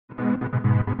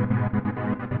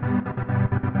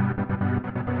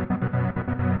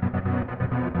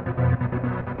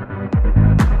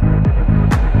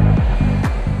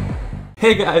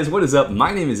Hey guys, what is up?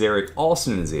 My name is Eric, also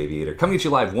known as Aviator, coming at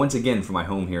you live once again from my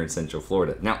home here in Central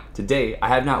Florida. Now, today I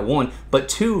have not one, but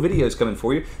two videos coming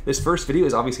for you. This first video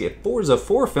is obviously a Forza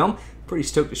 4 film. Pretty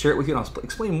stoked to share it with you, and I'll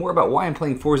explain more about why I'm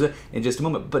playing Forza in just a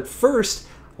moment. But first,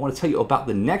 I want to tell you about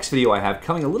the next video I have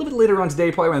coming a little bit later on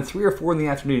today, probably around 3 or 4 in the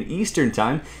afternoon Eastern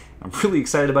time. I'm really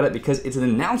excited about it because it's an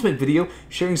announcement video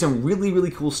sharing some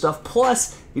really cool stuff,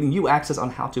 plus giving you access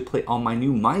on how to play on my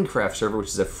new Minecraft server, which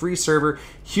is a free server.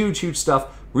 Huge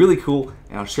stuff, really cool,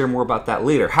 and I'll share more about that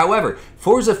later. However,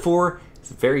 Forza 4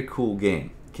 is a very cool game.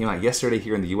 It came out yesterday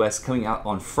here in the US, coming out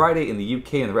on Friday in the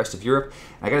UK and the rest of Europe.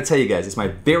 And I gotta tell you guys, it's my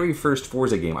very first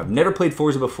Forza game. I've never played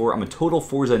Forza before. I'm a total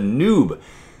Forza noob,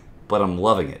 but I'm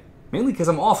loving it. Mainly because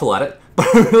I'm awful at it, but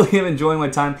I really am enjoying my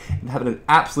time and having an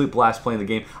absolute blast playing the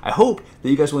game. I hope that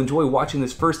you guys will enjoy watching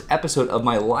this first episode of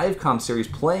my live comm series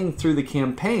playing through the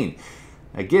campaign.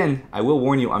 Again, I will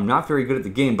warn you, I'm not very good at the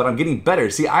game, but I'm getting better.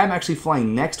 See, I'm actually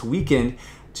flying next weekend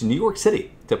to New York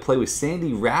City to play with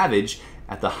Sandy Ravage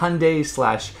at the Hyundai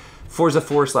 / Forza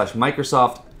 4 /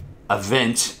 Microsoft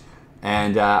event.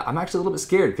 And I'm actually a little bit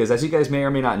scared because, as you guys may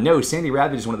or may not know, Sandy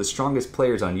Ravage is one of the strongest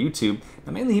players on YouTube.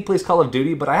 Now, mainly he plays Call of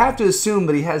Duty, but I have to assume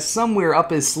that he has somewhere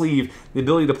up his sleeve the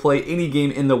ability to play any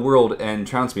game in the world and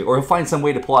trounce me. Or he'll find some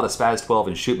way to pull out a Spaz 12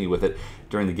 and shoot me with it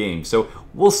during the game. So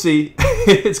we'll see.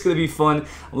 It's going to be fun.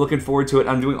 I'm looking forward to it.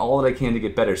 I'm doing all that I can to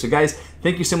get better. So guys,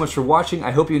 thank you so much for watching. I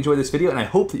hope you enjoyed this video, and I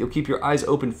hope that you'll keep your eyes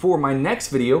open for my next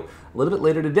video a little bit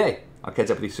later today. I'll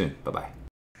catch up with you soon.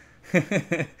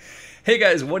 Bye-bye. Hey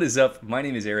guys, what is up? My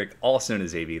name is Eric, also known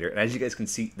as Aviator, and as you guys can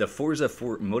see, the Forza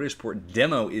 4 Motorsport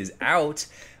demo is out.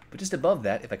 But just above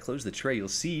that, if I close the tray, you'll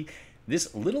see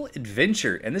this little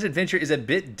adventure. And this adventure is a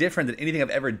bit different than anything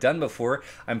I've ever done before.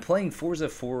 I'm playing Forza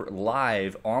 4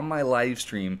 live on my live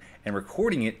stream and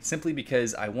recording it simply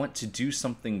because I want to do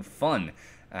something fun.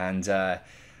 And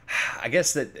I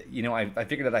guess that, you know, I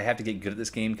figured that I have to get good at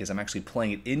this game because I'm actually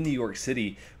playing it in New York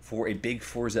City for a big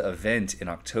Forza event in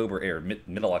October, or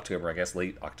middle October, I guess,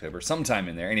 late October, sometime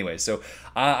in there. Anyway, so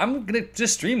I'm going to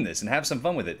just stream this and have some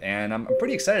fun with it, and I'm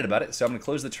pretty excited about it. So I'm going to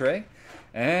close the tray,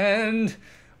 and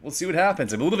we'll see what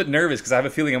happens. I'm a little bit nervous because I have a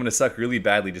feeling I'm going to suck really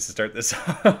badly just to start this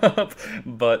up.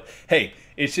 But hey,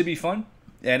 it should be fun,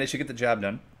 and it should get the job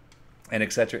done, and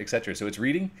etc., etc. So it's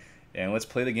reading, and let's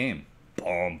play the game.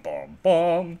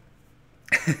 Boom.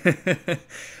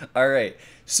 Alright,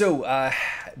 so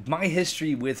my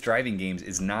history with driving games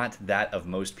is not that of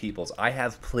most people's. I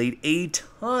have played a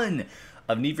ton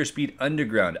of Need for Speed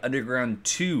Underground, Underground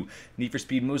 2, Need for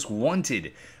Speed Most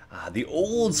Wanted, the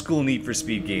old school Need for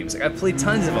Speed games. Like, I've played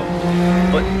tons of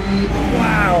them, but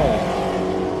wow!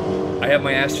 I have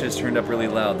my Astros turned up really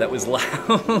loud. That was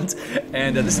loud.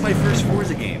 And this is my first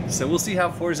Forza game, so we'll see how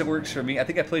Forza works for me. I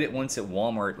think I played it once at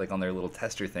Walmart, like on their little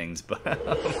tester things, but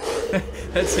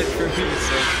that's it for me.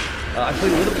 So I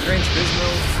played a little bit of Gran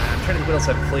Turismo. I'm trying to think what else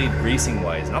I've played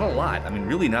racing-wise. Not a lot. I mean,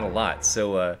 really not a lot.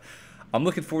 So I'm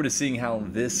looking forward to seeing how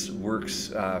this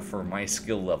works for my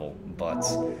skill level. But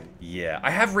yeah, I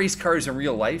have raced cars in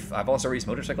real life. I've also raced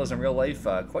motorcycles in real life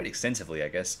quite extensively, I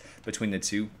guess, between the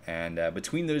two. And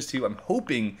between those two, I'm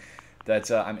hoping that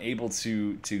I'm able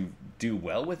to do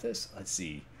well with this. Let's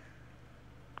see.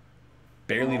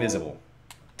 Barely visible.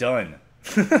 Done.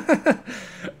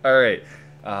 All right.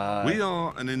 We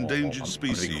are an endangered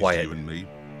species, you and me.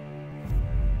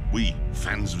 We,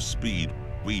 fans of speed.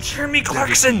 We,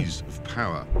 Clarkson, of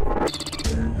power.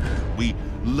 We,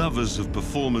 lovers of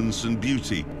performance and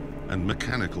beauty and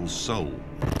mechanical soul.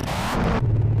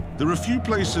 There are few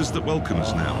places that welcome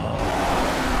us now.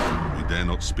 We dare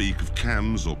not speak of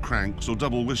cams or cranks or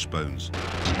double wishbones.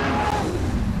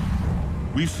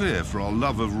 We fear for our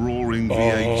love of roaring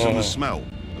V8s and the smell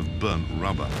of burnt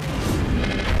rubber.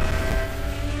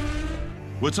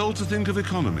 We're told to think of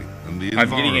economy and the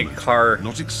environment. I'm getting a car.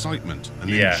 Not excitement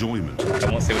and enjoyment. I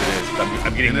won't say what it is, but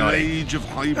I'm getting naughty. In an age of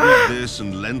hybrid this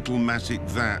and lentil-matic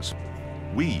that,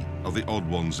 we are the odd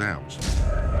ones out.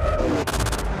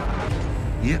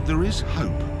 Yet there is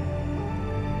hope.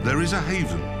 There is a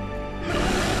haven.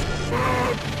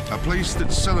 A place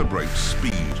that celebrates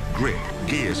speed, grit,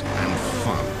 gears, and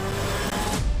fun.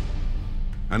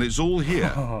 And it's all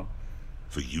here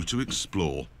for you to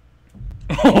explore.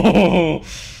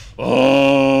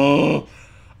 Oh,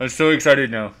 I'm so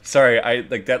excited now. Sorry, I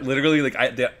like that literally, like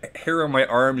the hair on my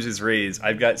arms is raised.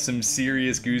 I've got some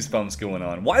serious goosebumps going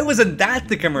on. Why wasn't that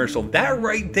the commercial? That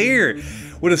right there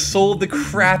would have sold the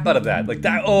crap out of that. Like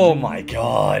that, oh my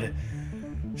god.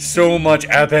 So much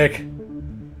epic.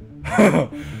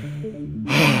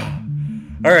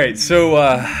 Alright, so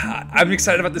I'm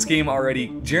excited about this game already.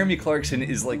 Jeremy Clarkson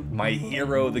is like my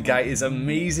hero. The guy is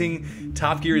amazing.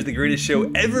 Top Gear is the greatest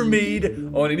show ever made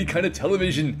on any kind of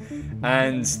television.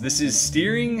 And this is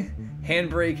steering,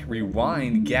 handbrake,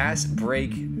 rewind, gas,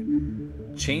 brake,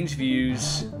 change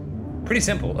views. Pretty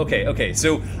simple. Okay,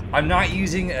 so I'm not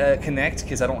using a Connect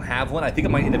because I don't have one. I think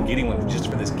I might end up getting one just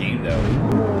for this game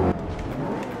though.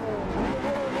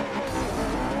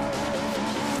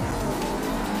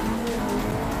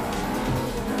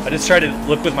 I just tried to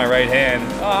look with my right hand.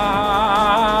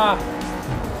 Ah!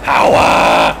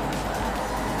 Howa!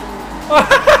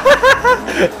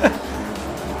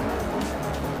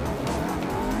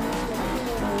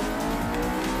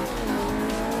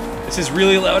 This is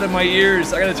really loud in my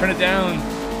ears. I gotta turn it down.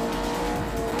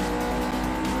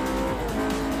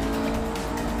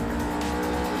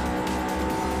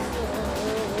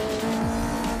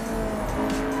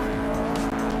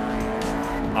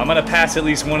 I'm gonna pass at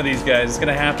least one of these guys. It's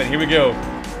gonna happen. Here we go.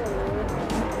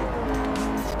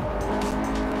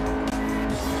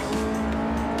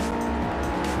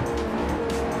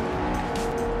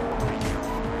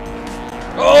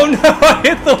 Oh no! I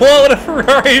hit the wall in a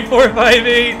Ferrari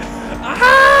 458.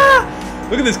 Ah!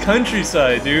 Look at this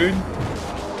countryside, dude.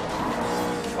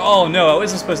 Oh no! I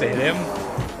wasn't supposed to hit him.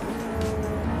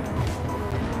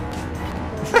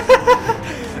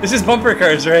 This is bumper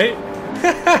cars, right?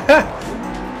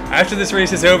 After this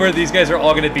race is over, these guys are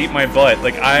all gonna beat my butt.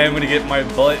 Like, I am gonna get my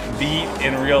butt beat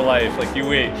in real life. Like, you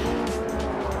wait.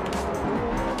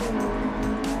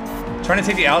 Trying to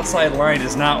take the outside line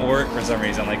does not work for some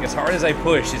reason. Like, as hard as I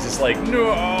push, it's just like,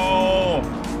 no!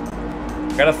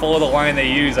 Gotta follow the line they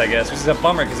use, I guess, which is a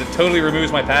bummer because it totally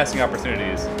removes my passing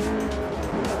opportunities.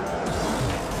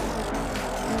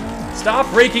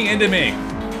 Stop breaking into me!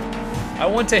 I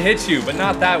want to hit you, but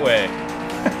not that way.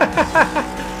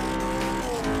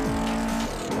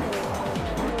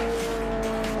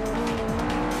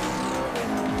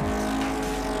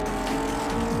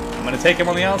 I'm gonna take him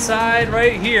on the outside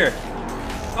right here.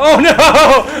 Oh no!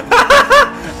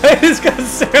 I just got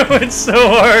sandwiched so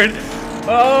hard.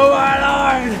 Oh my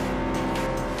lord!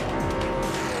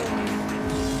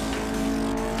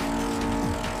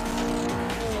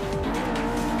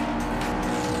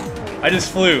 I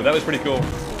just flew. That was pretty cool.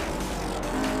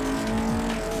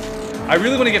 I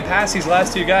really want to get past these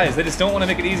last two guys. They just don't want to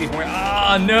make it easy for me.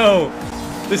 Ah, no!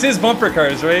 This is bumper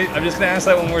cars, right? I'm just gonna ask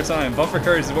that one more time. Bumper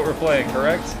cars is what we're playing,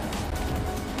 correct?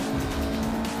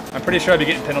 I'm pretty sure I'd be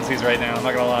getting penalties right now, I'm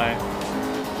not gonna lie.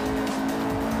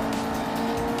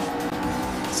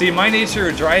 See, my nature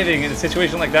of driving in a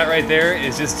situation like that right there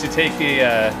is just to take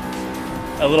a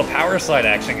little power slide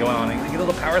action going on. Get a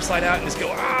little power slide out and just go,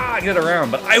 get around.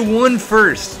 But I won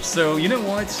first, so you know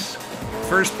what?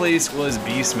 First place was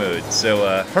beast mode,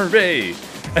 so hooray!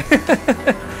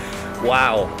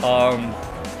 Wow,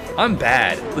 I'm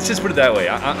bad. Let's just put it that way.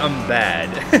 I'm bad.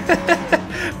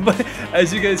 But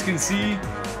as you guys can see,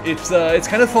 it's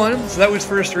kind of fun. So that was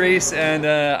first race, and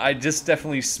I just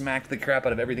definitely smacked the crap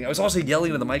out of everything. I was also yelling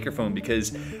into the microphone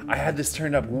because I had this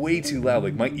turned up way too loud.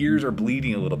 Like, my ears are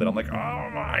bleeding a little bit. I'm like, oh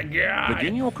my god.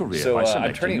 Begin your career so by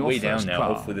I'm turning it way down now.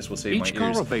 Car. Hopefully this will save Each my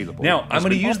ears. Now, I'm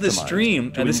going to use the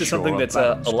stream, and this is something that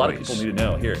a lot of people need to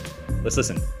know. Here, let's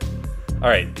listen. All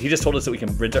right, he just told us that we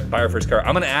can buy our first car.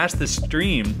 I'm going to ask the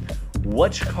stream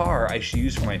which car I should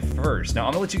use for my first. Now,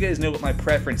 I'm gonna let you guys know what my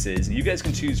preference is, and you guys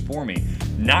can choose for me.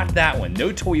 Not that one. No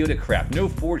Toyota crap. No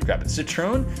Ford crap.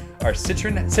 Citroen or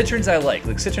Citroens I like.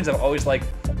 Like, Citroens I've always liked.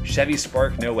 Chevy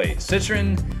Spark, no way.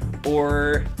 Citroen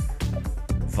or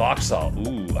Vauxhall.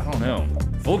 Ooh, I don't know.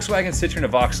 Volkswagen, Citroen, or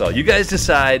Vauxhall. You guys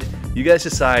decide. You guys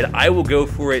decide. I will go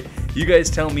for it. You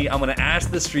guys tell me. I'm gonna ask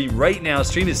the stream right now.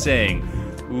 Stream is saying,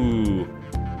 ooh,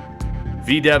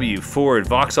 VW, Ford,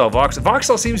 Vauxhall.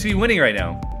 Vauxhall seems to be winning right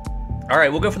now. All right,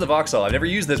 we'll go for the Vauxhall. I've never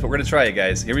used this, but we're gonna try it,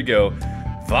 guys. Here we go.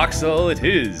 Vauxhall it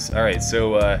is. All right,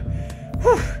 so,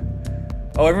 whew.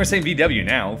 Oh, everyone's saying VW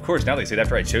now. Of course, now they say it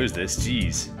after I chose this.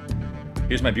 Jeez.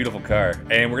 Here's my beautiful car.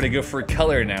 And we're gonna go for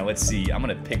color now. Let's see. I'm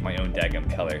gonna pick my own daggum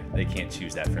color. They can't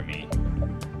choose that for me.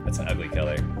 That's an ugly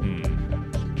color.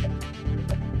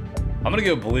 I'm gonna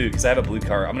go blue, because I have a blue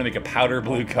car. I'm gonna make a powder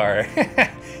blue car.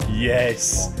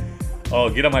 Yes. Oh,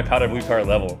 get on my powder blue car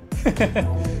level.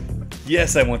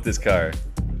 Yes, I want this car.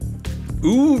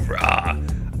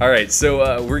 Oorah! All right,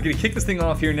 so we're gonna kick this thing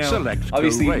off here now.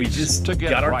 Obviously, we just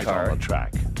got our car. On the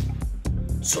track.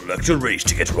 Select a race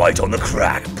to get right on the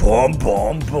crack. Boom,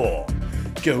 boom, boom.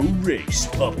 Go race.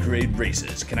 Upgrade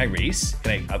races. Can I race?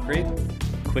 Can I upgrade?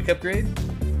 Quick upgrade?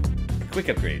 Quick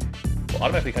upgrade. Will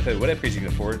automatically calculate what upgrades you can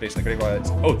afford based on the critical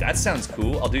odds. Oh, that sounds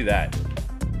cool. I'll do that.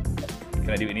 Can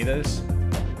I do any of those?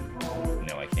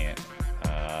 No,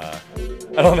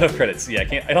 I don't have enough credits. Yeah, I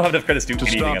can't. I don't have enough credits to do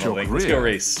anything. I don't think. Let's go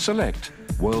race. Select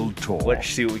World Tour. Let's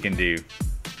see what we can do.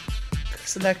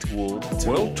 Select World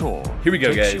Tour. World Tour. Here we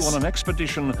go, takes guys. you on an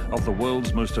expedition of the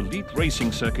world's most elite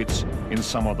racing circuits in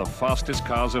some of the fastest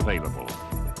cars available.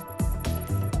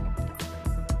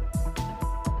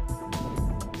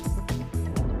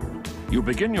 You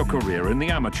begin your career in the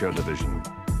amateur division.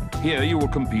 Here you will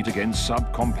compete against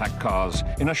subcompact cars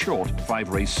in a short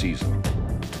 5-race season.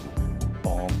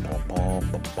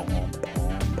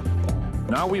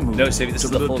 Now we move This to is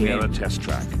the the full Contreras game. test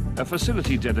track, a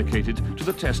facility dedicated to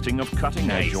the testing of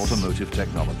cutting-edge automotive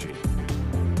technology.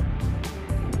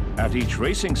 At each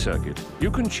racing circuit,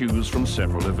 you can choose from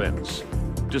several events.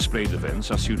 Displayed events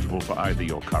are suitable for either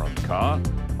your current car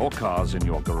or cars in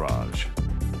your garage.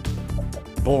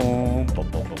 Boom, boom,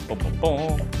 boom, boom, boom, boom,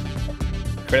 boom.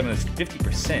 Credit is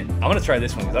 50%. I'm gonna try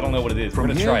this one because I don't know what it is. We're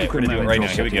gonna try it. We're gonna do it right now.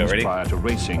 Here we go. Ready? Prior to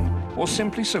racing, or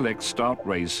simply select Start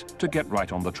Race to get right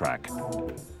on the track.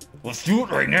 Let's do it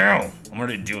right now. I'm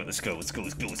ready to do it. Let's go. Let's go.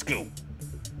 Let's go. Let's go.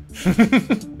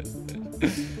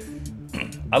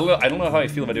 I don't know how I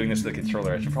feel about doing this with the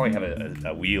controller. I should probably have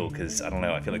a wheel because I don't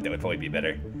know. I feel like that would probably be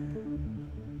better.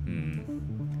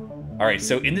 All right,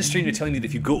 so in the stream, you're telling me that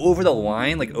if you go over the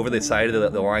line, like over the side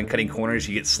of the line, cutting corners,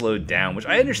 you get slowed down, which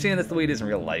I understand that's the way it is in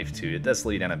real life, too. It does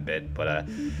slow you down a bit, but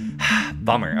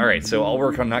bummer. All right, so I'll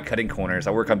work on not cutting corners.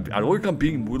 I'll work on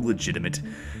being more legitimate,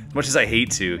 as much as I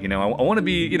hate to. You know, I want to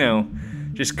be, you know,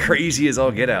 just crazy as all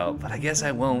get out, but I guess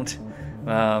I won't.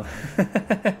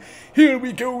 Here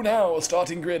we go now,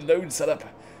 starting grid load setup.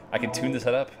 I can tune the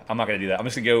setup. I'm not gonna do that. I'm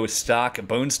just gonna go stock,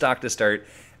 bone stock to start,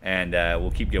 and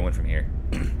we'll keep going from here.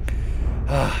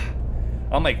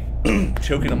 I'm like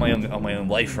choking on my own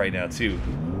life right now too.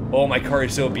 Oh, my car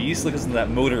is so beast. Look at that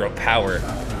motor of power.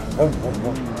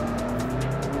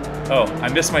 Oh, I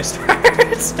missed my start. I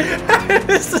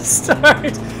missed the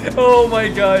start. Oh my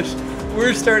gosh,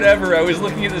 worst start ever. I was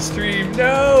looking at the stream.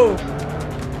 No.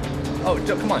 Oh,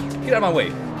 come on, get out of my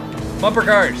way. Bumper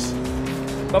cars.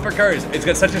 Bumper cars. It's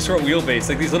got such a short wheelbase.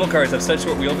 Like these little cars have such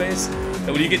short wheelbase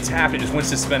that when you get tapped, it just wants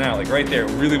to spin out. Like right there,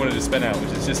 it really wanted to spin out,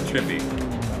 which is just trippy.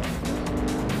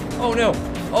 Oh no!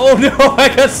 Oh no! I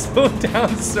got slowed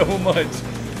down so much.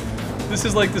 This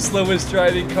is like the slowest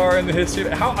driving car in the history.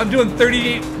 How I'm doing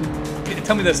 38.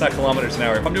 Tell me that's not kilometers an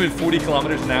hour. If I'm doing 40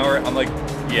 kilometers an hour, I'm like,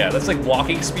 yeah, that's like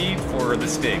walking speed for the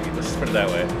Stig. Let's just put it that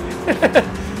way.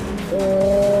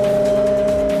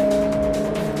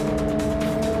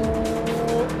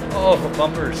 Oh,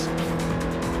 bumpers.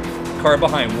 Car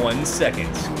behind 1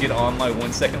 second. Get on my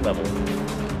 1 second level.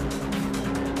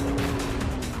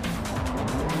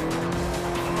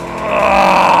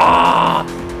 Ah,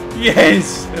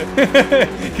 yes!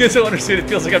 You guys don't understand, it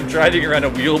feels like I'm driving around a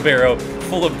wheelbarrow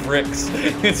full of bricks.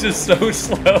 It's just so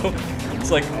slow.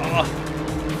 It's like, ah.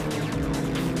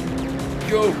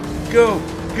 Go, go,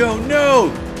 go,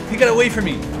 no! He got away from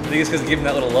me. I think it's because I gave him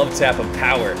that little love tap of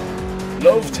power.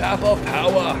 Love tap of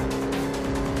power.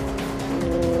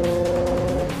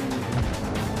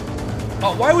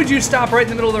 Oh, why would you stop right in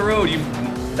the middle of the road?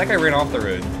 That guy ran off the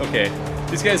road. Okay.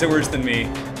 These guys are worse than me.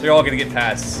 They're all gonna get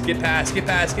past. Get past, get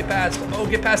past, get past. Oh,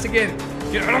 get past again.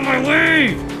 Get out of my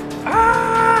way!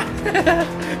 Ah!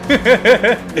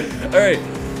 Alright,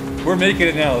 we're making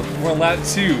it now. We're on lap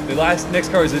 2. The next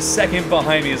car is a second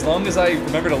behind me. As long as I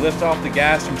remember to lift off the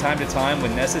gas from time to time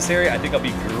when necessary, I think I'll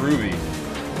be groovy.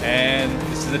 And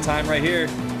this is the time right here.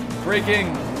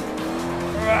 Braking.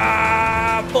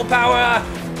 Ah, full power!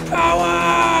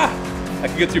 Power! I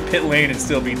can go through pit lane and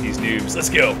still beat these noobs. Let's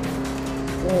go.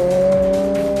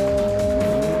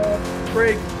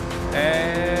 Brake.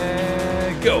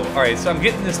 And go. Alright, so I'm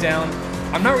getting this down.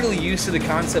 I'm not really used to the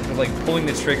concept of like pulling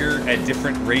the trigger at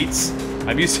different rates.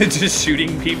 I'm used to just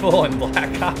shooting people on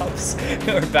Black Ops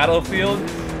or Battlefield.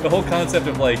 The whole concept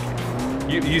of like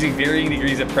using varying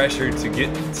degrees of pressure to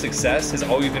get success has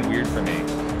always been weird for me.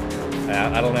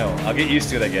 I don't know. I'll get used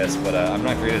to it, I guess, but I'm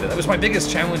not great at it. That was my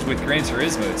biggest challenge with Gran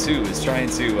Turismo too, is trying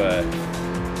to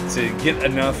get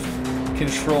enough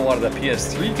control out of the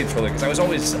PS3 controller, because I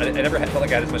never felt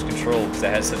like I had as much control because it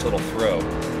has such little throw.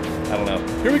 I don't know.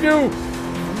 Here we go!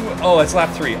 Oh, it's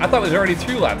lap 3. I thought it was already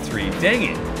through lap 3. Dang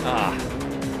it. Ah.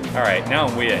 Alright, now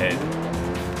I'm way ahead.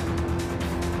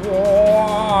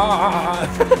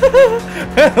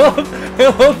 I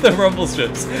love the rumble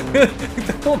strips.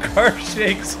 The whole car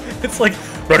shakes. It's like...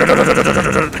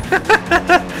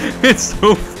 It's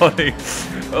so funny.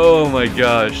 Oh my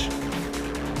gosh.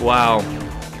 Wow.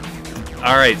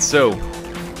 Alright, so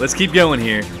let's keep going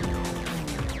here.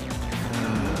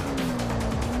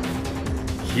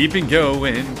 Keeping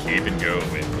going, keeping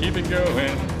going, keeping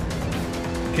going.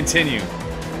 Continue.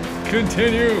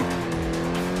 continue.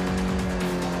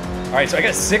 All right, so I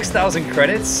got 6,000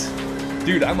 credits.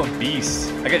 Dude, I'm a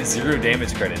beast. I got 0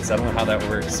 damage credits. I don't know how that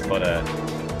works, but it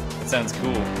sounds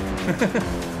cool.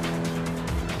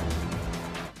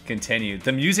 Continue.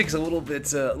 The music's a little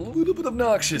bit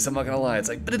obnoxious. I'm not gonna lie. It's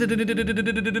like.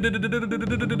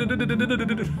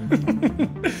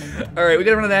 All right, we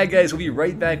gotta run an ad, guys. We'll be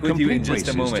right back with you in just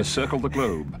a moment. To circle the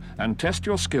globe and test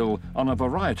your skill on a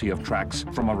variety of tracks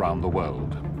from around the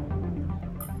world.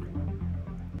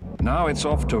 Now it's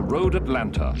off to Road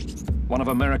Atlanta, one of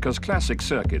America's classic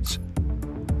circuits.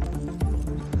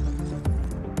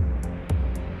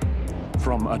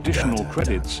 From additional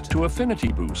credits to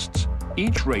affinity boosts,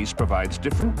 each race provides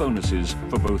different bonuses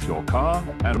for both your car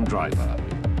and driver.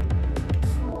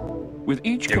 With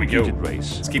each completed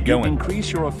race, you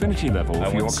increase your affinity level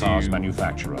for your car's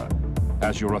manufacturer.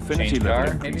 As your affinity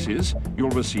level increases, you'll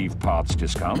receive parts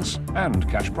discounts and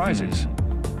cash prizes.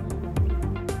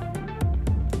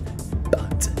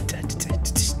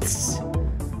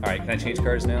 Alright, can I change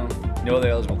cars now? No other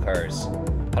eligible cars.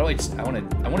 How do I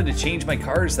wanted to change my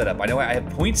car setup. I know I have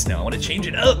points now. I want to change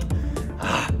it up.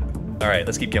 Alright,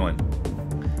 let's keep going.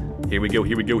 Here we go,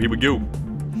 here we go, here we go.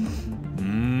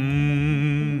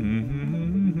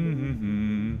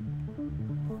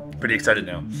 Pretty excited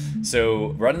now.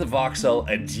 So, running the Vauxhall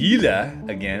Agila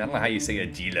again. I don't know how you say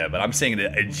Agila, but I'm saying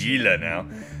it Agila now.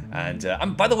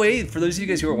 And by the way, for those of you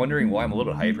guys who are wondering why I'm a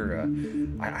little bit hyper,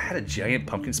 I had a giant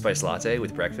pumpkin spice latte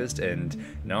with breakfast, and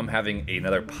now I'm having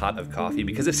another pot of coffee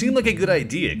because it seemed like a good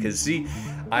idea. Because see,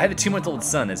 I have a 2-month-old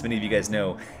son, as many of you guys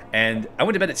know, and I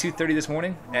went to bed at 2:30 this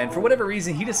morning, and for whatever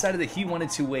reason, he decided that he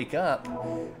wanted to wake up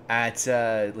at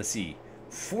let's see,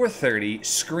 4:30,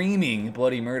 screaming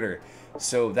bloody murder.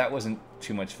 So that wasn't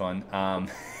too much fun.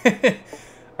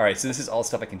 All right, so this is all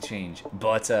stuff I can change,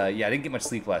 but yeah, I didn't get much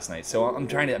sleep last night, so I'm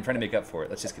trying to make up for it.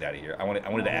 Let's just get out of here. I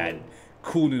wanted to add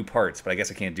cool new parts, but I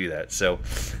guess I can't do that. So,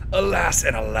 alas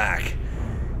and alack.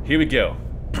 Here we go.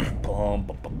 Let's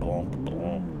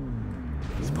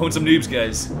pwn some noobs,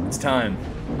 guys. It's time.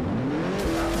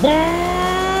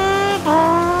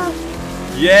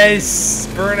 Yes,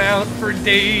 burnout for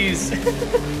days.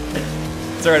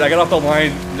 It's alright, I got off the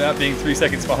line not being 3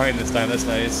 seconds behind this time. That's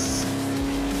nice.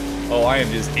 Oh, I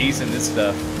am just acing this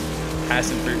stuff.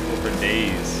 Passing through people for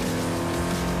days.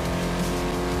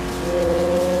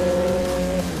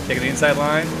 Taking the inside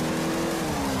line.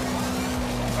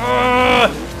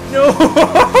 No!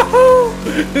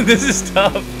 This is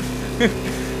tough.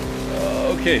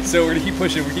 Okay, so we're gonna keep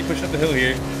pushing. We're keep pushing up the hill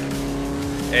here.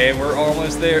 And we're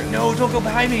almost there. No, don't go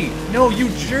behind me. No, you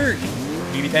jerk.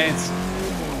 Meaty pants.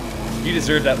 You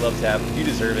deserve that love tap. You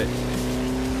deserve it.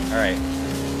 Alright.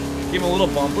 Give him a little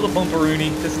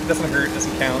bumperoonie. Doesn't hurt,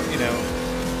 doesn't count, you know.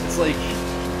 It's like,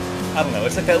 I don't know,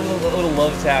 it's like that little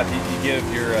love tap you give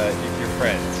your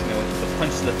friends, you know, the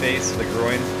punch to the face, the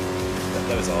groin.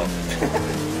 That was all.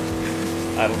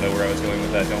 I don't know where I was going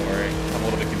with that, don't worry. I'm a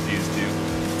little bit confused too.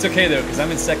 It's okay though, because I'm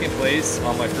in 2nd place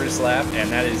on my first lap, and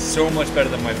that is so much better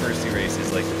than my first 2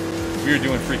 races. Like, we are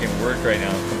doing freaking work right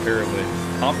now, comparably.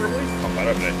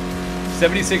 Comparably?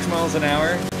 76 miles an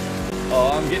hour.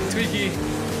 Oh, I'm getting tweaky.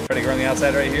 Try to go on the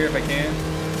outside right here if I can.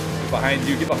 Get behind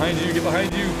you, get behind you, get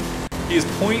behind you. He is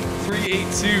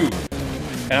 0.382.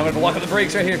 And I'm going to lock up the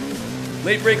brakes right here.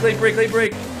 Late brake, late brake, late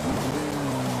brake.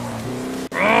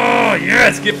 Oh,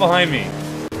 yes, get behind me.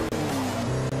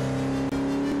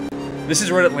 This is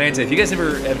Road Atlanta. If you guys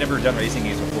have never done racing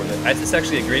games before, it's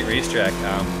actually a great racetrack.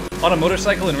 On a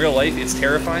motorcycle in real life, it's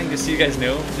terrifying, just so you guys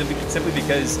know, simply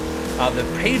because the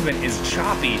pavement is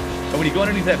choppy, and when you go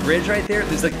underneath that bridge right there,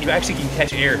 there's like, you actually can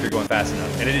catch air if you're going fast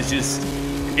enough, and it is just,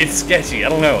 it's sketchy. I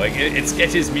don't know, like it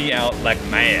sketches me out like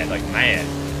mad,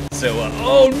 So,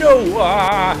 oh no!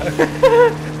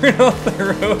 We're off the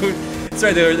road.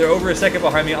 Sorry, they're over a second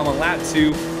behind me. I'm on lap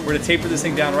 2. We're gonna taper this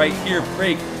thing down right here.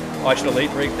 Brake. Oh, I should have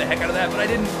late braked the heck out of that, but I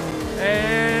didn't.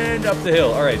 And up the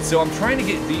hill. All right, so I'm trying to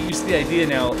get used to the idea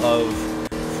now of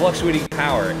fluctuating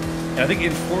power. And I think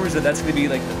in Forza, that's going to be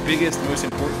like the biggest, most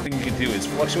important thing you can do is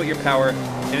fluctuate your power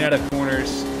in and out of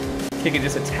corners, kicking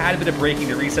just a tad bit of braking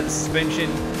to reset the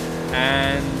suspension,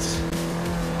 and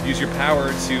use your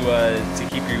power to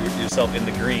keep yourself in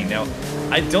the green. Now,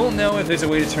 I don't know if there's a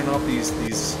way to turn off these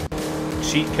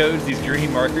cheat codes, these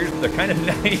green markers, but they're kind of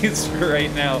nice for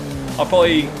right now. I'll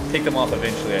probably take them off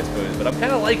eventually, I suppose, but I'm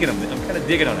kind of liking them. I'm kind of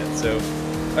digging on it. So,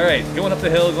 all right, going up the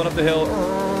hill, still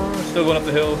going up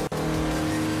the hill.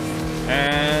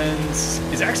 And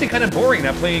it's actually kind of boring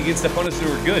not playing against opponents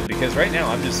who are good, because right now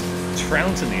I'm just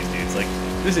trouncing these dudes. Like,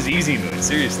 this is easy mode,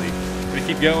 seriously. We're gonna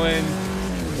keep going.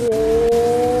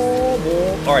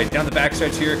 All right, down the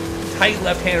backstretch here. tight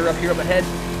left-hander up here up ahead.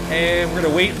 And we're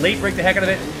gonna late brake the heck out of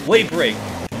it. Late brake.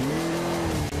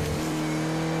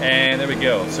 And there we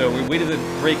go. So we waited to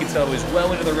brake until it was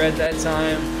well into the red that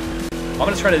time. I'm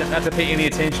gonna try to not to pay any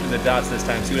attention to the dots this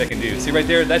time, see what I can do. See right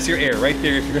there, that's your air, right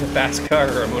there. If you're in a fast car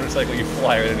or a motorcycle, you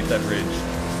fly right underneath that bridge.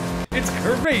 It's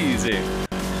crazy.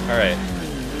 All right.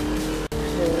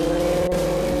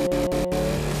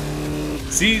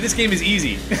 See, this game is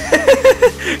easy.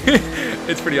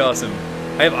 It's pretty awesome.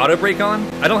 I have auto brake on.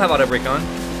 I don't have auto brake on.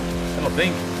 I don't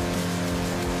think.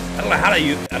 I don't know how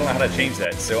to change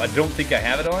that. So I don't think I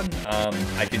have it on.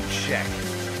 I can check,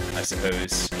 I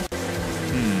suppose.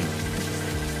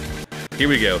 Here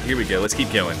we go. Here we go. Let's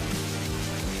keep going.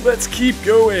 Let's keep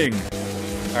going.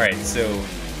 All right. So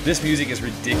this music is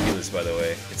ridiculous, by the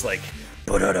way. It's like.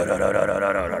 All right,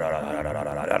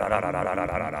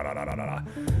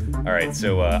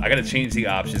 so I gotta change the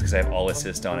options because I have all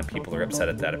assist on, and people are upset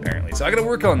at that apparently. So I gotta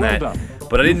work on that.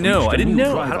 But I didn't know.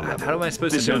 How am I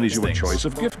supposed to know these things? This earns you a choice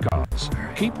of gift cards.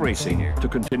 Keep racing to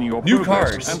continue your new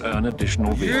progress cars and earn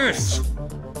additional vehicles. Yes.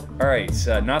 All right,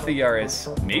 not the Yaris.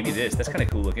 Maybe this. That's kind of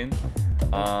cool looking.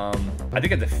 I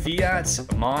think I have the Fiat,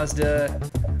 Mazda.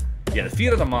 Yeah, the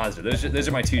Fiat or the Mazda. Those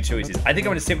are my two choices. I think I'm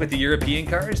gonna stick with the European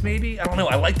cars, maybe. I don't know.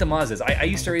 I like the Mazdas. I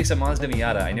used to race a Mazda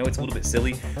Miata. I know it's a little bit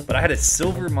silly, but I had a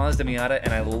silver Mazda Miata,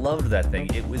 and I loved that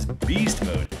thing. It was beast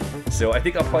mode. So I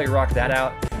think I'll probably rock that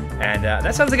out. And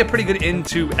that sounds like a pretty good end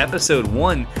to episode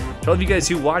 1. To all of you guys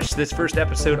who watched this first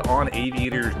episode on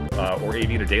Aviator or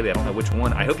Aviator Daily, I don't know which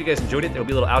one. I hope you guys enjoyed it. There'll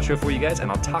be a little outro for you guys, and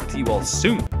I'll talk to you all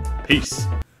soon. Peace.